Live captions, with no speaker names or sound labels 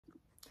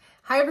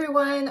Hi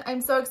everyone, I'm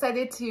so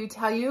excited to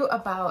tell you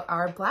about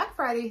our Black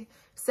Friday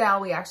sale.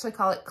 We actually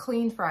call it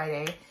Clean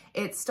Friday.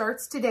 It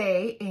starts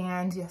today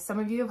and some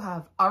of you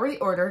have already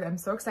ordered. I'm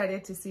so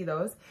excited to see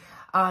those.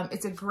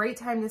 It's a great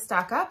time to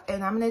stock up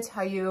and I'm going to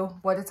tell you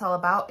what it's all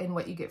about and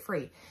what you get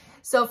free.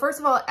 So first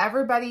of all,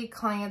 everybody,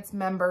 clients,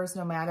 members,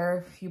 no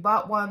matter if you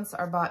bought once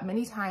or bought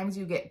many times,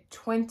 you get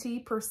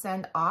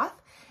 20% off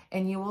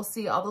and you will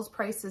see all those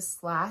prices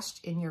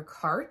slashed in your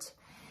cart.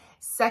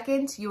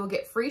 Second, you will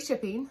get free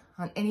shipping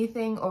on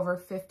anything over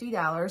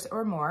 $50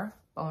 or more,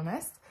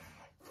 bonus.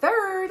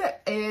 Third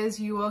is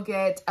you will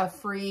get a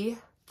free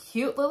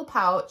cute little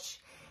pouch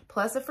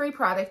plus a free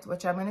product,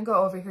 which I'm going to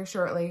go over here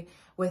shortly,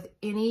 with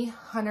any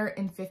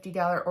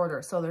 $150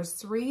 order. So there's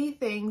three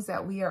things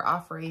that we are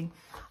offering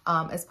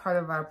as part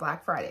of our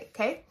Black Friday,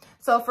 okay?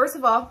 So first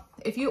of all,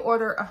 if you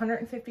order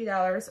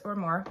 $150 or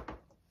more,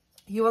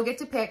 you will get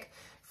to pick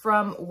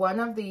from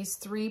one of these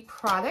three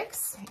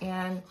products,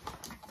 and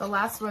the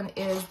last one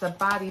is the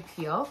body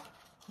peel.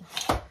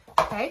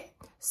 Okay,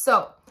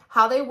 so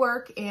how they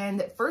work,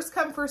 and first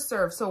come, first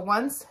serve. So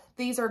once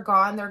these are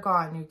gone, they're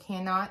gone. You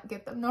cannot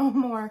get them no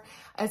more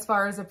as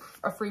far as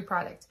a free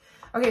product.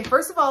 Okay,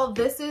 first of all,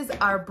 this is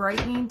our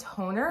brightening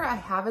toner. I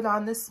have it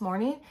on this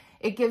morning.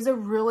 It gives a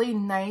really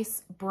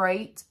nice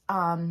bright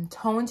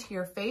tone to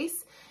your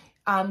face.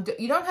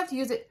 You don't have to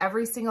use it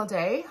every single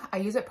day. I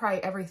use it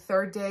probably every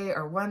third day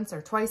or once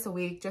or twice a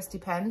week, just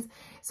depends.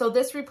 So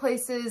this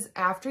replaces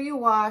after you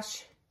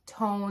wash,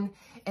 tone,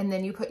 and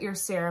then you put your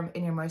serum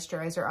and your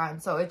moisturizer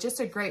on. So it's just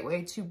a great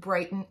way to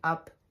brighten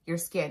up your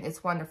skin.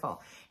 It's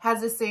wonderful.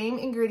 Has the same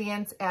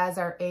ingredients as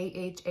our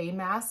AHA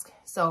mask,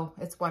 so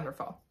it's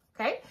wonderful.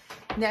 Okay,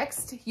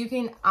 next you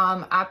can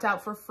opt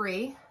out for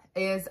free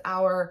is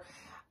our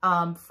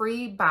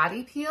free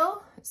body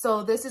peel.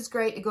 So this is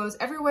great. It goes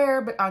everywhere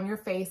but on your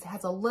face. It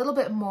has a little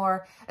bit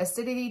more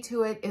acidity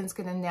to it and it's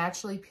going to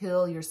naturally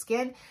peel your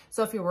skin.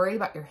 So if you're worried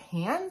about your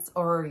hands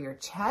or your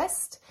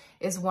chest,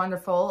 is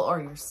wonderful, or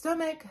your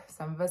stomach.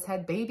 Some of us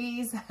had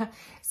babies.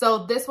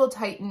 So this will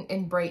tighten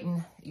and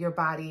brighten your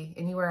body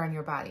anywhere on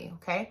your body,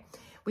 okay?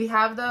 We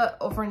have the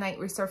overnight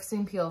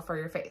resurfacing peel for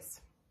your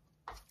face.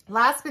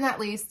 Last but not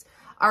least,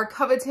 our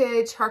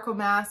coveted charcoal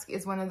mask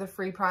is one of the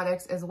free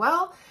products as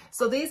well.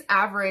 So these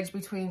average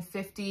between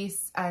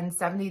 $50 and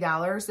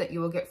 $70 that you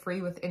will get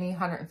free with any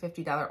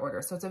 $150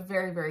 order. So it's a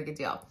very, very good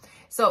deal.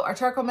 So our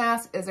charcoal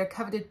mask is our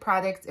coveted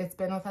product. It's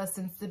been with us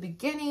since the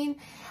beginning.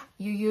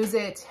 You use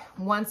it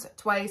once,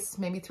 twice,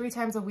 maybe 3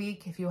 times a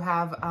week if you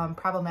have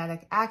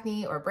problematic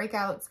acne or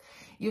breakouts.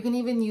 You can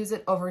even use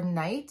it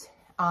overnight.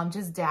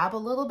 Just dab a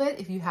little bit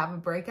if you have a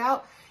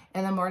breakout.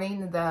 In the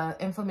morning, the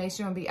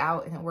inflammation will be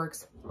out and it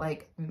works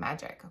like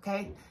magic,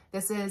 okay?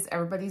 This is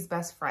everybody's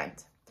best friend.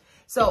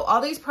 So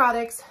all these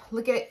products,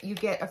 you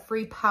get a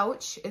free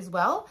pouch as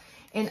well.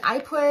 And I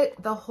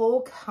put the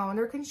whole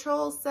counter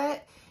control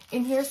set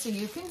in here so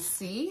you can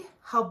see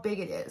how big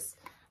it is,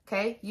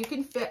 okay? You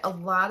can fit a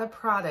lot of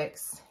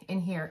products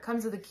in here. It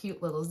comes with a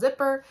cute little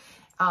zipper.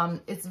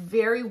 It's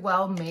very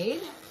well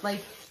made. Like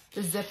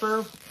the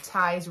zipper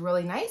ties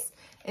really nice.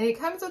 And it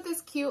comes with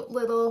this cute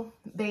little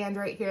band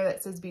right here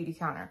that says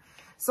Beautycounter.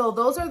 So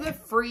those are the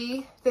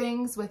free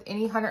things with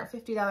any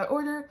 $150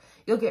 order.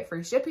 You'll get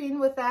free shipping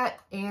with that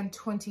and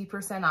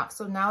 20% off.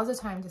 So now's the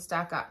time to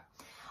stock up.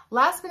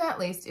 Last but not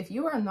least, if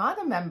you are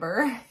not a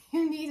member,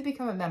 you need to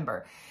become a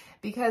member.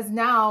 Because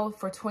now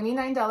for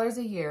 $29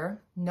 a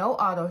year, no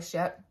auto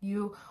ship,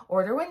 you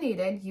order when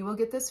needed, you will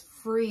get this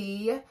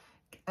free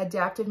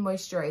adaptive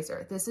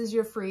moisturizer. This is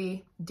your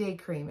free day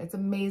cream. It's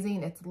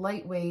amazing. It's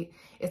lightweight.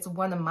 It's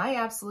one of my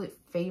absolute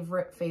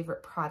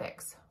favorite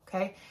products.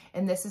 Okay.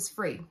 And this is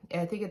free.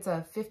 I think it's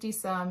a I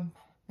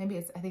think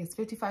it's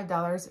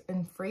 $55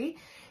 and free.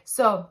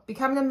 So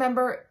becoming a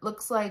member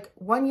looks like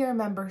 1 year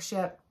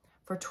membership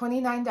for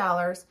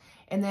 $29.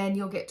 And then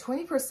you'll get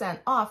 20%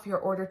 off your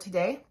order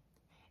today.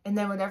 And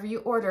then whatever you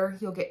order,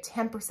 you'll get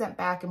 10%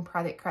 back in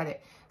product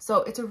credit.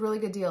 So it's a really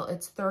good deal.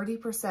 It's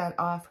 30%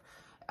 off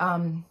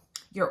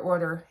your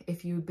order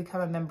if you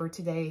become a member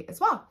today as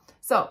well.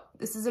 So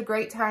this is a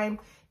great time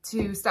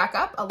to stock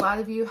up. A lot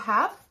of you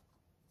have.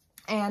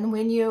 And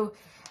when you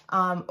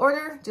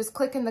order, just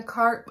click in the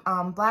cart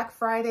Black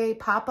Friday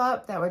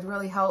pop-up. That would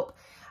really help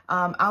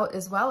out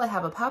as well. I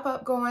have a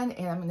pop-up going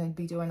and I'm going to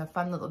be doing a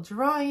fun little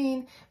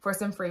drawing for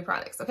some free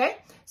products, okay?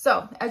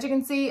 So as you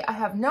can see, I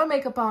have no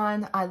makeup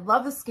on. I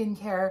love the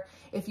skincare.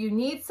 If you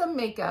need some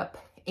makeup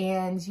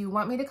and you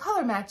want me to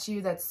color match you,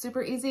 that's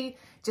super easy.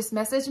 Just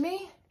message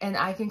me and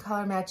I can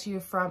color match you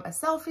from a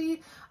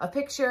selfie, a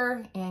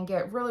picture, and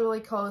get really, really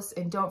close.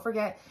 And don't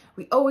forget,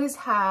 we always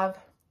have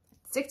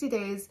 60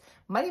 days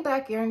money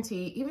back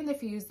guarantee. Even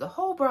if you use the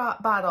whole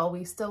bottle,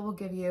 we still will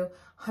give you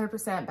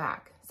 100%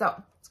 back. So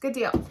it's a good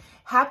deal.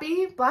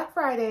 Happy Black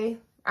Friday.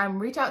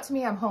 Reach out to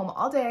me. I'm home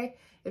all day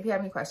if you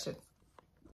have any questions.